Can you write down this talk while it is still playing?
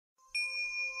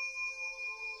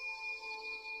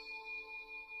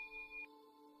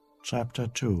Chapter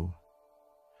 2.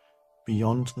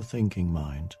 Beyond the Thinking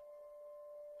Mind.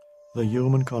 The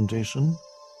Human Condition.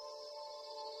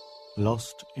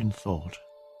 Lost in Thought.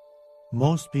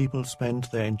 Most people spend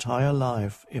their entire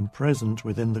life imprisoned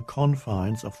within the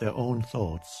confines of their own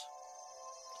thoughts.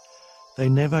 They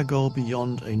never go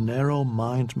beyond a narrow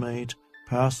mind-made,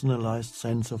 personalized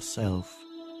sense of self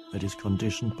that is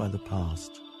conditioned by the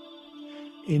past.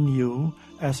 In you,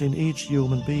 as in each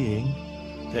human being,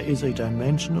 there is a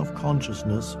dimension of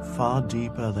consciousness far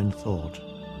deeper than thought.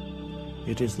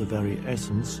 It is the very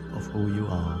essence of who you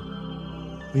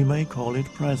are. We may call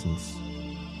it presence,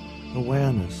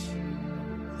 awareness,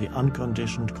 the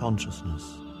unconditioned consciousness.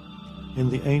 In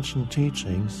the ancient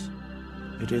teachings,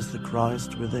 it is the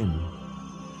Christ within,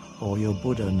 or your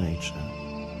Buddha nature.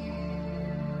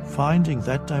 Finding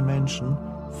that dimension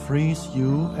frees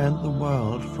you and the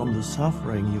world from the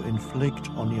suffering you inflict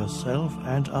on yourself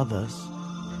and others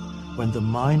when the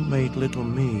mind-made little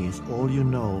me is all you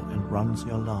know and runs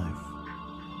your life.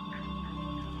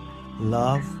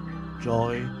 Love,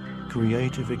 joy,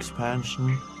 creative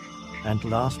expansion, and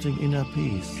lasting inner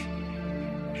peace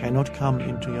cannot come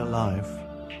into your life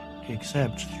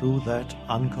except through that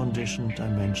unconditioned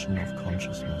dimension of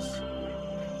consciousness.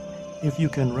 If you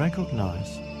can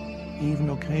recognize, even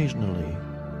occasionally,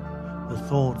 the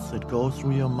thoughts that go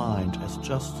through your mind as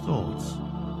just thoughts,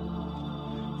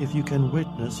 if you can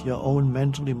witness your own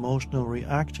mental-emotional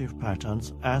reactive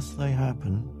patterns as they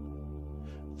happen,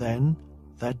 then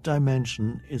that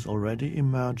dimension is already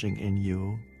emerging in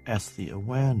you as the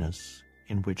awareness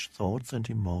in which thoughts and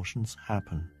emotions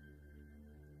happen.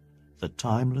 The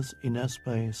timeless inner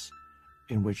space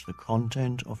in which the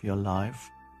content of your life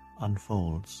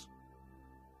unfolds.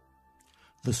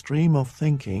 The stream of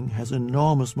thinking has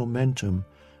enormous momentum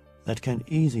that can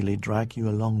easily drag you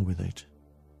along with it.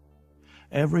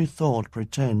 Every thought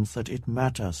pretends that it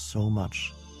matters so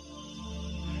much.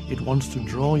 It wants to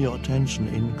draw your attention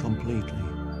in completely.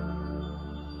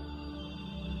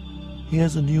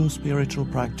 Here's a new spiritual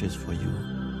practice for you.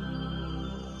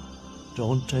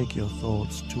 Don't take your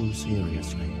thoughts too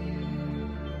seriously.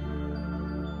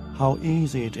 How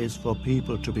easy it is for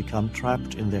people to become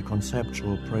trapped in their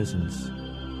conceptual prisons.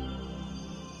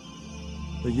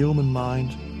 The human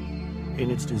mind, in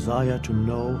its desire to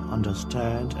know,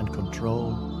 understand, and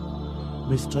control,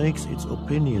 mistakes its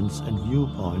opinions and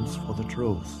viewpoints for the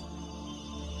truth.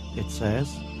 It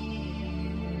says,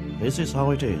 "This is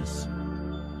how it is."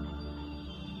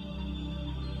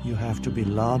 You have to be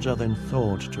larger than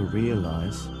thought to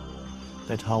realize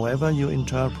that however you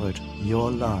interpret your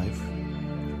life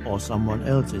or someone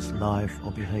else's life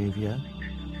or behavior,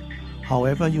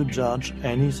 however you judge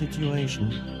any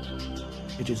situation,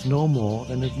 it is no more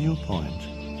than a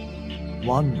viewpoint,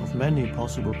 one of many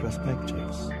possible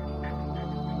perspectives.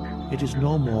 It is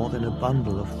no more than a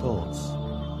bundle of thoughts.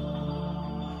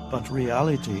 But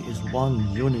reality is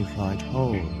one unified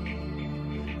whole,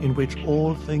 in which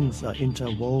all things are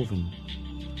interwoven,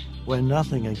 where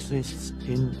nothing exists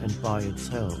in and by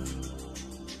itself.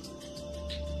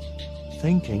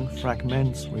 Thinking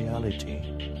fragments reality.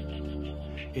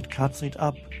 It cuts it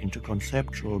up into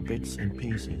conceptual bits and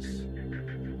pieces.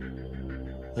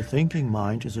 The thinking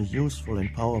mind is a useful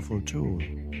and powerful tool,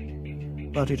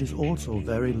 but it is also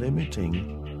very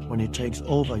limiting when it takes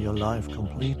over your life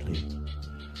completely,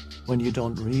 when you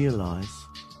don't realize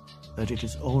that it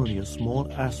is only a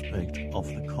small aspect of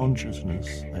the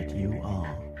consciousness that you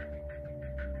are.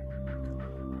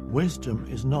 Wisdom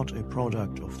is not a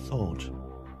product of thought.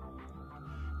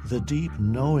 The deep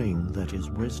knowing that is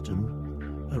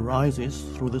wisdom arises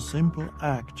through the simple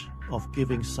act of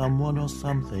giving someone or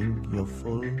something your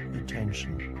full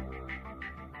attention.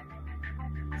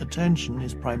 Attention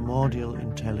is primordial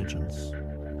intelligence,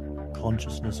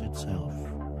 consciousness itself.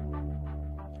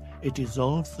 It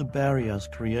dissolves the barriers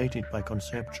created by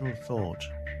conceptual thought,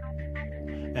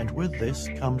 and with this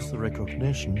comes the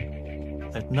recognition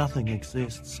that nothing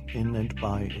exists in and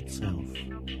by itself.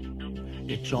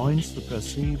 It joins the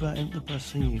perceiver and the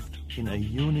perceived in a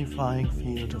unifying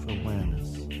field of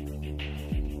awareness.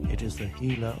 It is the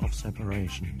healer of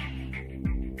separation.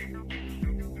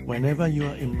 Whenever you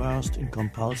are immersed in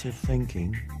compulsive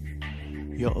thinking,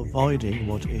 you're avoiding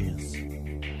what is.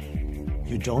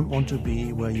 You don't want to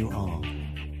be where you are,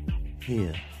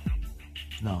 here,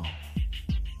 now.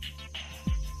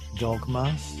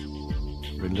 Dogmas,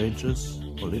 religious,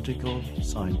 political,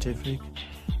 scientific,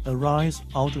 arise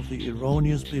out of the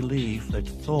erroneous belief that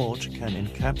thought can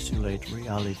encapsulate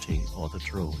reality or the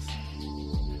truth.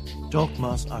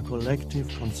 Dogmas are collective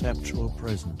conceptual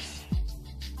prisons.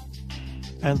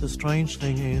 And the strange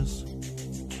thing is,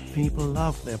 people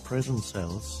love their prison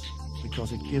cells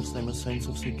because it gives them a sense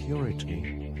of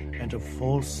security and a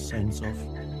false sense of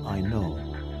I know.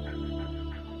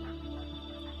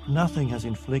 Nothing has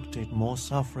inflicted more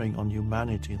suffering on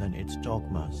humanity than its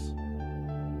dogmas.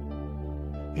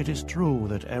 It is true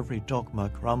that every dogma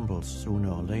crumbles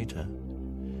sooner or later,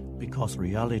 because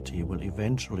reality will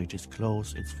eventually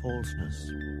disclose its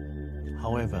falseness.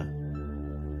 However,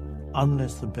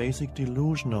 unless the basic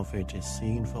delusion of it is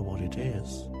seen for what it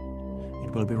is,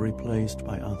 it will be replaced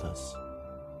by others.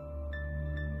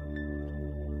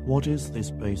 What is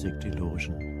this basic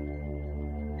delusion?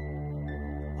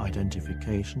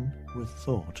 Identification with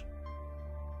thought.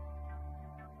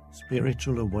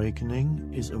 Spiritual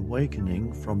awakening is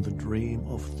awakening from the dream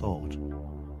of thought.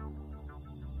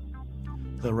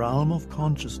 The realm of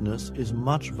consciousness is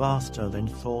much vaster than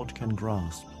thought can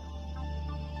grasp.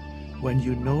 When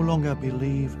you no longer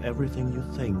believe everything you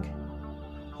think,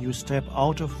 you step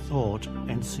out of thought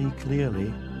and see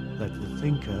clearly that the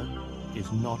thinker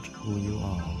is not who you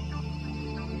are.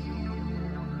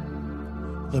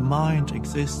 The mind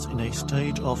exists in a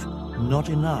state of not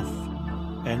enough,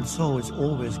 and so is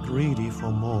always greedy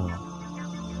for more.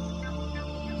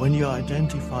 When you are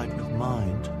identified with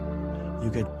mind, you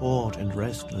get bored and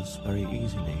restless very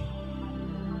easily.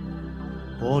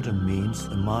 Boredom means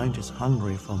the mind is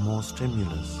hungry for more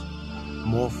stimulus,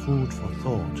 more food for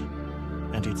thought,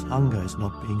 and its hunger is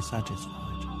not being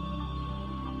satisfied.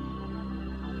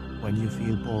 When you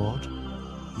feel bored,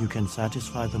 you can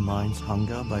satisfy the mind's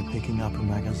hunger by picking up a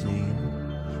magazine,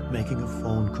 making a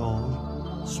phone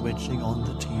call, switching on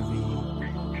the TV,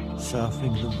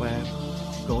 surfing the web,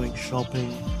 going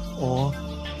shopping, or,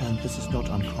 and this is not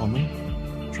uncommon,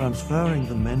 transferring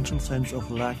the mental sense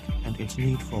of lack and its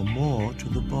need for more to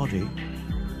the body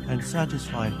and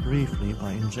satisfy it briefly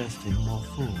by ingesting more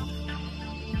food.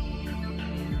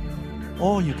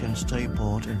 Or you can stay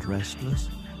bored and restless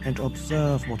and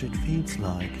observe what it feels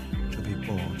like to be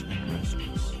bored and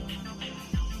restless.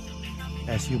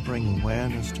 As you bring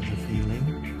awareness to the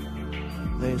feeling,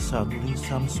 there is suddenly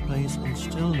some space and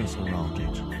stillness around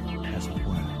it, as it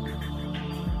were.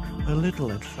 A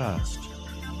little at first,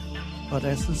 but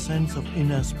as the sense of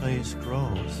inner space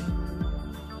grows,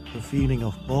 the feeling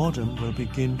of boredom will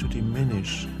begin to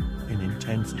diminish in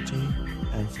intensity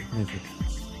and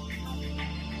significance.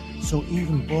 So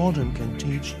even boredom can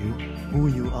teach you who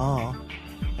you are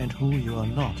and who you are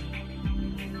not.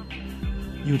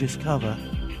 You discover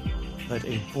that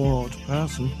a bored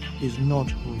person is not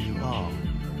who you are.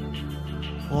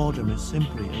 Boredom is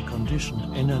simply a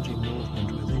conditioned energy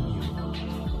movement within you.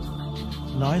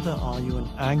 Neither are you an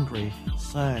angry,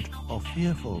 sad, or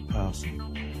fearful person.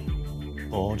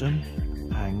 Boredom,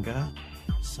 anger,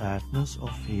 sadness,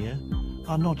 or fear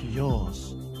are not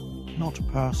yours, not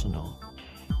personal.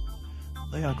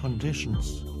 They are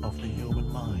conditions of the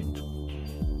human mind.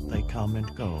 They come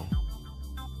and go.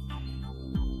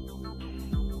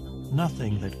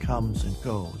 Nothing that comes and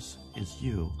goes is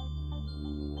you.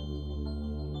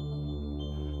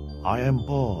 I am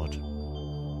bored.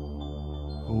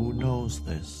 Who knows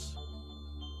this?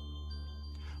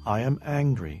 I am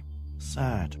angry,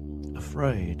 sad,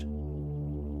 afraid.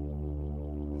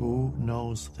 Who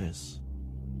knows this?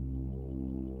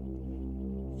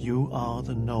 You are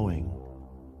the knowing,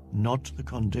 not the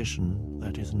condition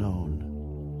that is known.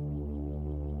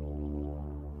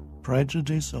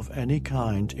 Prejudice of any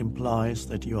kind implies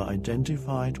that you are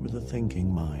identified with the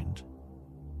thinking mind.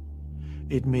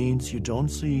 It means you don't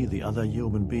see the other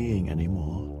human being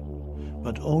anymore,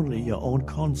 but only your own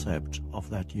concept of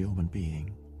that human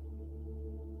being.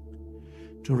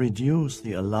 To reduce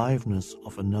the aliveness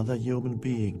of another human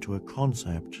being to a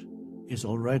concept is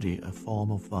already a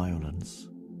form of violence.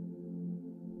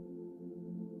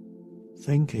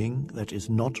 Thinking that is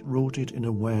not rooted in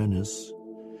awareness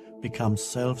becomes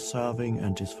self-serving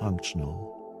and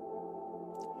dysfunctional.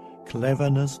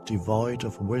 Cleverness devoid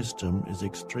of wisdom is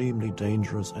extremely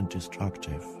dangerous and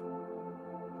destructive.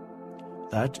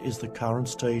 That is the current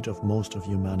state of most of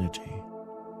humanity.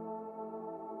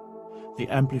 The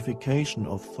amplification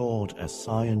of thought as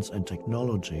science and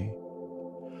technology,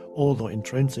 although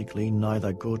intrinsically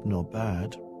neither good nor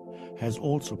bad, has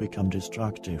also become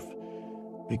destructive,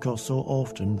 because so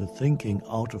often the thinking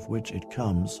out of which it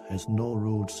comes has no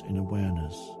roots in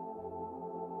awareness.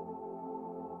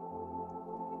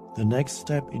 The next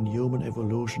step in human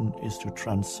evolution is to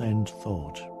transcend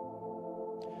thought.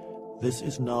 This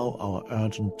is now our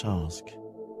urgent task.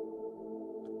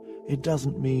 It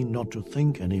doesn't mean not to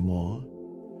think anymore,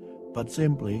 but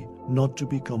simply not to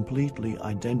be completely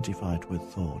identified with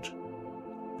thought,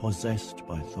 possessed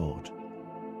by thought.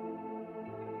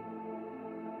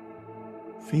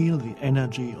 Feel the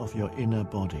energy of your inner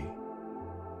body.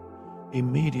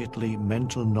 immediately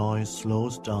mental noise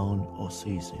slows down or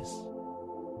ceases.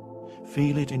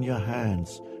 Feel it in your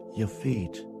hands, your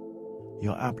feet,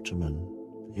 your abdomen,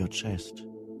 your chest.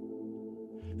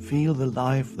 Feel the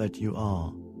life that you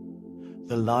are,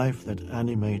 the life that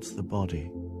animates the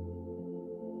body.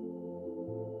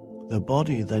 The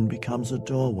body then becomes a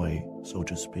doorway, so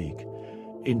to speak,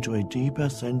 into a deeper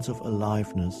sense of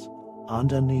aliveness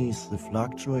underneath the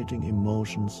fluctuating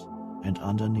emotions and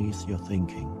underneath your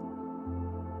thinking.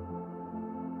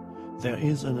 There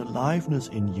is an aliveness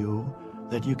in you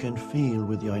that you can feel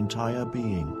with your entire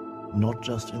being, not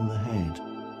just in the head.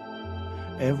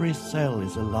 Every cell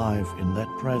is alive in that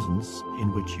presence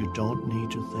in which you don't need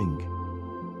to think.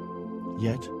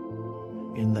 Yet,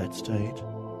 in that state,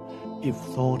 if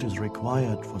thought is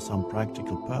required for some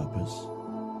practical purpose,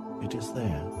 it is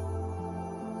there.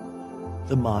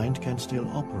 The mind can still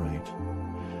operate,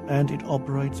 and it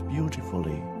operates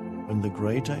beautifully when the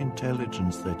greater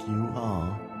intelligence that you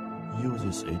are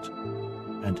uses it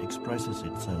and expresses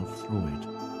itself through it.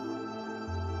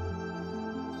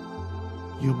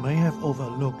 You may have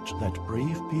overlooked that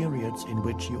brief periods in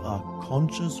which you are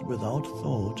conscious without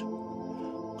thought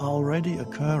are already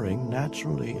occurring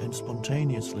naturally and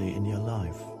spontaneously in your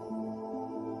life.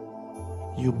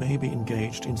 You may be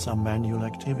engaged in some manual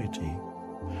activity,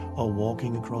 or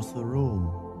walking across the room,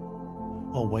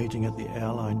 or waiting at the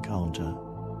airline counter,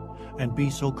 and be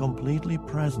so completely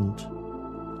present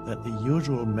that the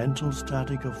usual mental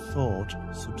static of thought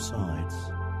subsides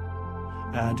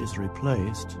and is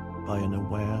replaced by an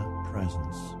aware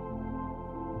presence.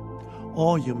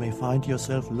 Or you may find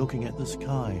yourself looking at the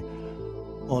sky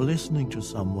or listening to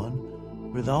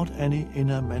someone without any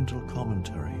inner mental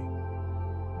commentary.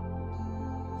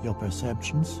 Your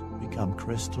perceptions become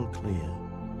crystal clear,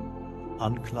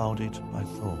 unclouded by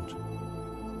thought.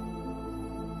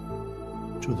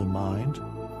 To the mind,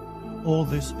 all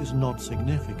this is not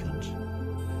significant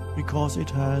because it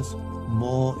has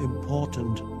more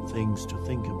important things to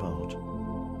think about.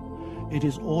 It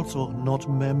is also not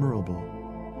memorable,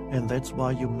 and that's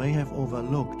why you may have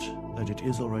overlooked that it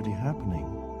is already happening.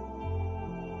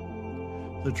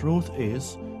 The truth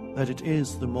is that it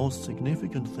is the most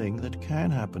significant thing that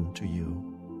can happen to you.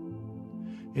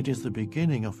 It is the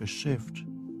beginning of a shift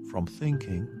from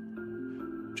thinking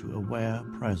to aware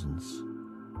presence.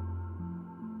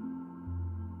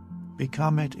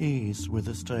 Become at ease with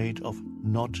the state of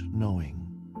not knowing.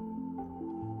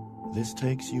 This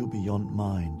takes you beyond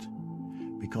mind,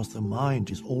 because the mind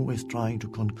is always trying to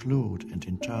conclude and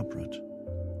interpret.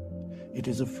 It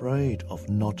is afraid of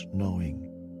not knowing.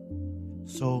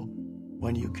 So,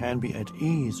 when you can be at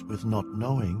ease with not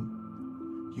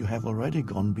knowing, you have already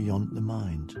gone beyond the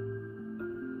mind.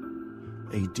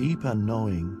 A deeper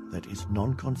knowing that is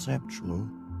non-conceptual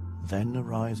then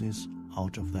arises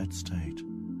out of that state.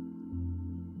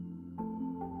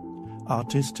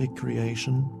 Artistic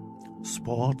creation,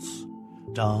 sports,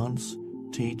 dance,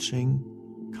 teaching,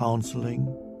 counseling.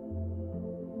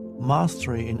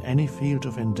 Mastery in any field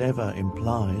of endeavor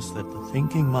implies that the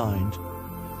thinking mind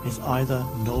is either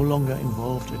no longer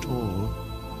involved at all,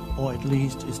 or at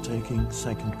least is taking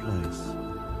second place.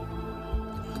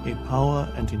 A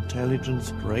power and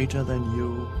intelligence greater than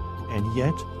you, and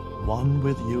yet one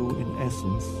with you in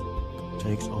essence,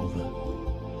 takes over.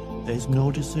 There's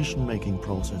no decision-making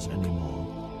process anymore.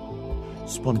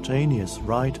 Spontaneous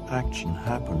right action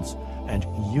happens, and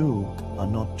you are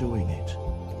not doing it.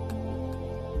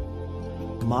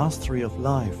 Mastery of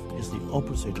life is the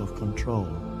opposite of control.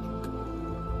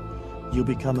 You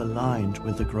become aligned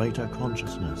with the greater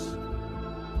consciousness.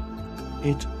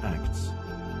 It acts,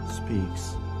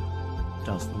 speaks,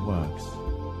 does the works.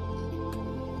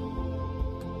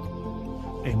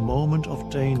 A moment of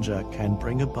danger can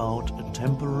bring about a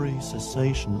temporary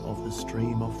cessation of the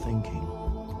stream of thinking,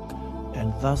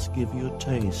 and thus give you a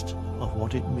taste of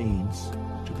what it means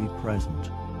to be present,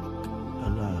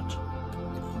 alert,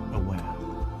 aware.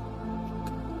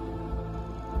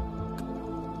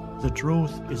 The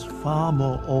truth is far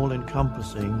more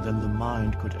all-encompassing than the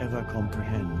mind could ever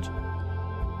comprehend.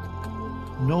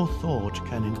 No thought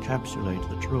can encapsulate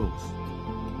the truth.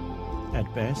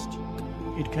 At best,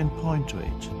 it can point to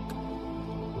it.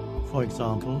 For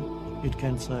example, it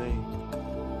can say,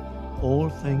 all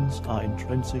things are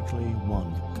intrinsically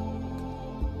one.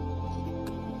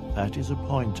 That is a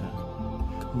pointer,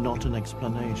 not an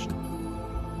explanation.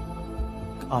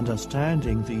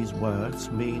 Understanding these words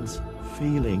means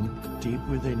feeling deep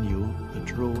within you the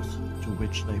truth to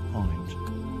which they point.